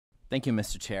Thank you,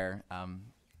 Mr. Chair.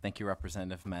 Thank you,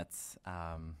 Representative Metz.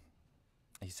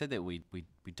 You said that we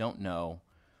don't know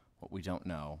what we don't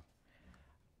know.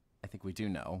 I think we do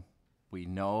know. We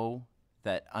know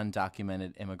that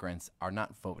undocumented immigrants are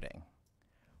not voting.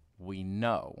 We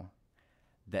know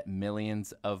that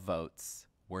millions of votes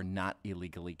were not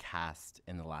illegally cast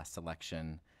in the last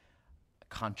election,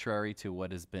 contrary to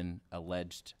what has been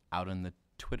alleged out in the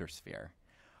Twitter sphere.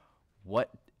 What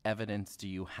evidence do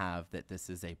you have that this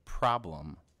is a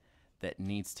problem that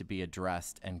needs to be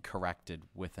addressed and corrected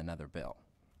with another bill?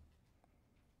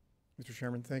 Mr.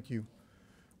 Chairman, thank you.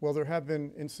 Well, there have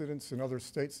been incidents in other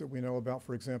states that we know about.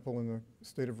 For example, in the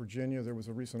state of Virginia, there was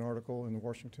a recent article in the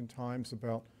Washington Times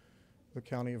about the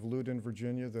county of Loudoun,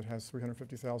 Virginia, that has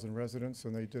 350,000 residents,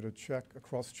 and they did a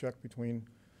cross-check between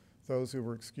those who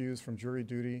were excused from jury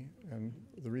duty, and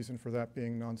the reason for that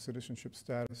being non-citizenship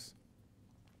status.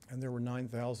 And there were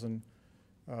 9,000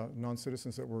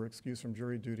 non-citizens that were excused from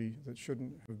jury duty that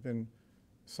shouldn't have been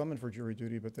summoned for jury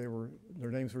duty, but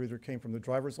their names were either came from the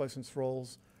driver's license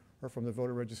rolls or from the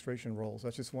voter registration rolls.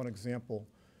 That's just one example.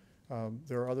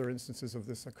 There are other instances of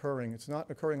this occurring. It's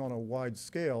not occurring on a wide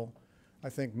scale. I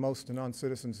think most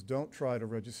non-citizens don't try to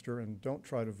register and don't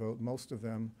try to vote, most of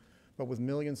them, but with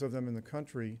millions of them in the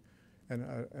country and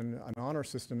an honor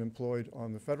system employed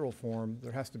on the federal form,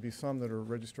 there has to be some that are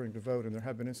registering to vote, and there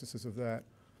have been instances of that.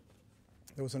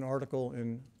 There was an article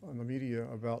on the media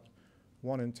about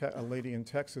a lady in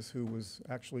Texas who was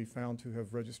actually found to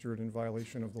have registered in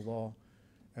violation of the law,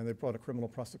 and they brought a criminal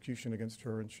prosecution against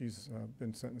her, and she's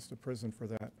been sentenced to prison for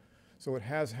that. So it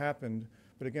has happened,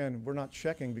 but again, we're not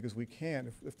checking because we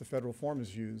can't if the federal form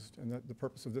is used, and the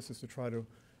purpose of this is to try to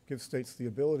give states the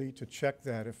ability to check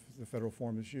that if the federal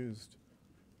form is used.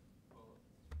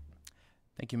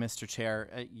 Thank you, Mr. Chair.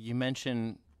 You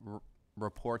mentioned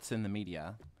reports in the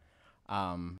media,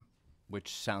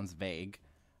 which sounds vague.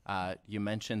 You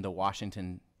mentioned the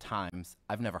Washington Times.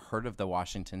 I've never heard of the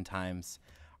Washington Times.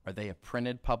 Are they a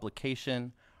printed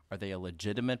publication? Are they a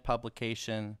legitimate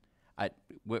publication?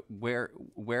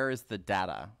 Where is the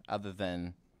data other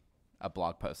than a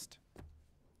blog post?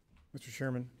 Mr.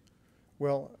 Chairman,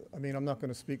 well, I mean, I'm not going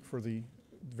to speak for the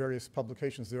various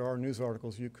publications. There are news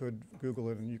articles. You could Google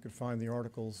it and you could find the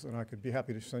articles, and I could be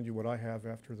happy to send you what I have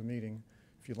after the meeting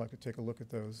if you'd like to take a look at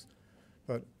those.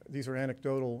 But these are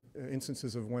anecdotal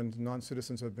instances of when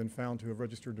non-citizens have been found to have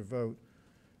registered to vote.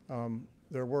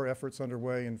 There were efforts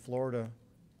underway in Florida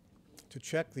to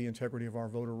check the integrity of our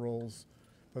voter rolls,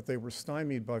 but they were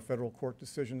stymied by federal court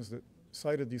decisions that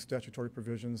cited these statutory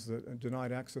provisions that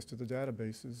denied access to the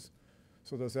databases.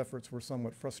 So those efforts were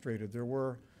somewhat frustrated. There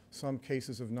were some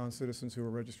cases of non-citizens who were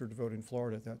registered to vote in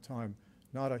Florida at that time.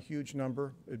 Not a huge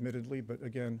number, admittedly, but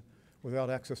again, without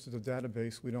access to the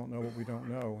database, we don't know what we don't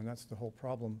know, and that's the whole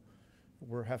problem.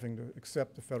 We're having to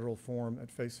accept the federal form at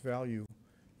face value,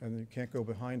 and you can't go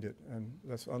behind it, and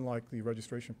that's unlike the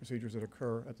registration procedures that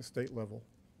occur at the state level.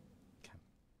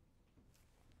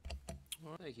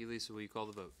 All right. Thank you, Lisa. Will you call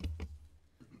the vote?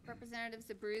 Representatives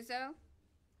Abruzzo?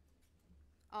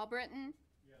 Albritton?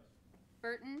 Yes.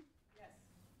 Burton? Yes.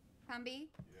 Cumby?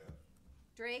 Yes.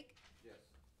 Drake? Yes.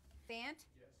 Fant?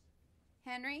 Yes.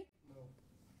 Henry? No.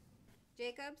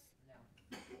 Jacobs?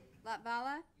 No.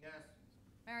 Latvala? Yes.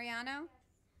 Mariano?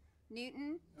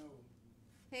 Newton? No.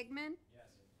 Pigman? Yes.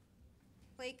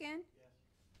 Claken?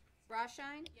 Yes.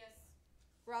 Rothschein? Yes.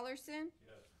 Rollerson?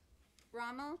 Yes.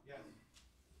 Rommel? Yes.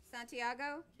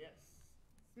 Santiago? Yes.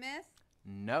 Smith?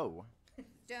 No.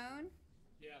 Stone?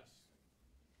 Yes.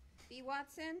 B.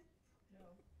 Watson? No.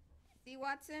 C.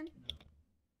 Watson?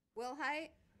 No. Wilhite?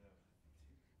 No.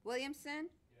 Williamson?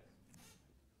 Yes.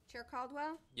 Chair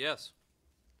Caldwell? Yes.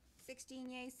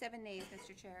 16 yeas, 7 nays,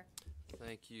 Mr. Chair.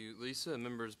 Thank you, Lisa.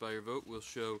 Members, by your vote, will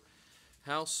show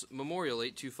House Memorial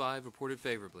 825 reported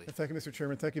favorably. Thank you, Mr.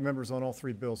 Chairman. Thank you, members, on all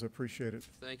three bills. I appreciate it.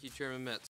 Thank you, Chairman Metz.